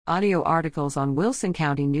Audio articles on Wilson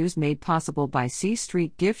County News made possible by C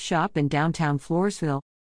Street Gift Shop in downtown Floresville.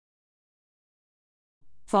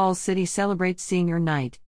 Falls City celebrates Senior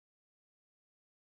Night.